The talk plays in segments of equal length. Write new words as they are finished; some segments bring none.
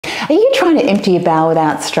Are you trying to empty your bowel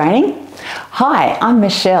without straining? Hi, I'm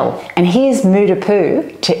Michelle, and here's MOO to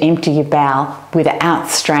Poo to empty your bowel without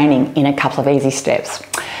straining in a couple of easy steps.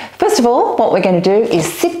 First of all, what we're going to do is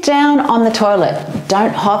sit down on the toilet.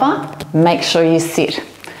 Don't hover, make sure you sit.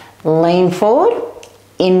 Lean forward,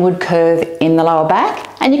 inward curve in the lower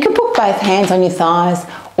back, and you can put both hands on your thighs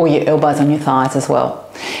or your elbows on your thighs as well.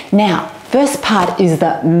 Now, first part is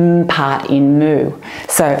the part in MOO.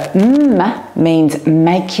 So means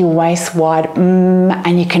make your waist wide,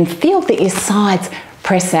 and you can feel that your sides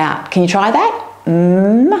press out. Can you try that?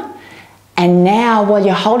 And now while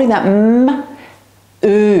you're holding that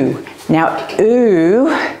OO. Now OO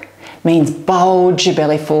means bulge your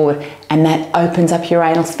belly forward, and that opens up your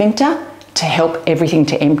anal sphincter to help everything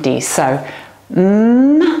to empty. So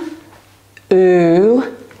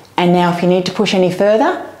OO, and now if you need to push any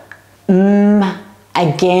further,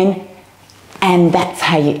 again, and that's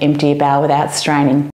how you empty your bowel without straining.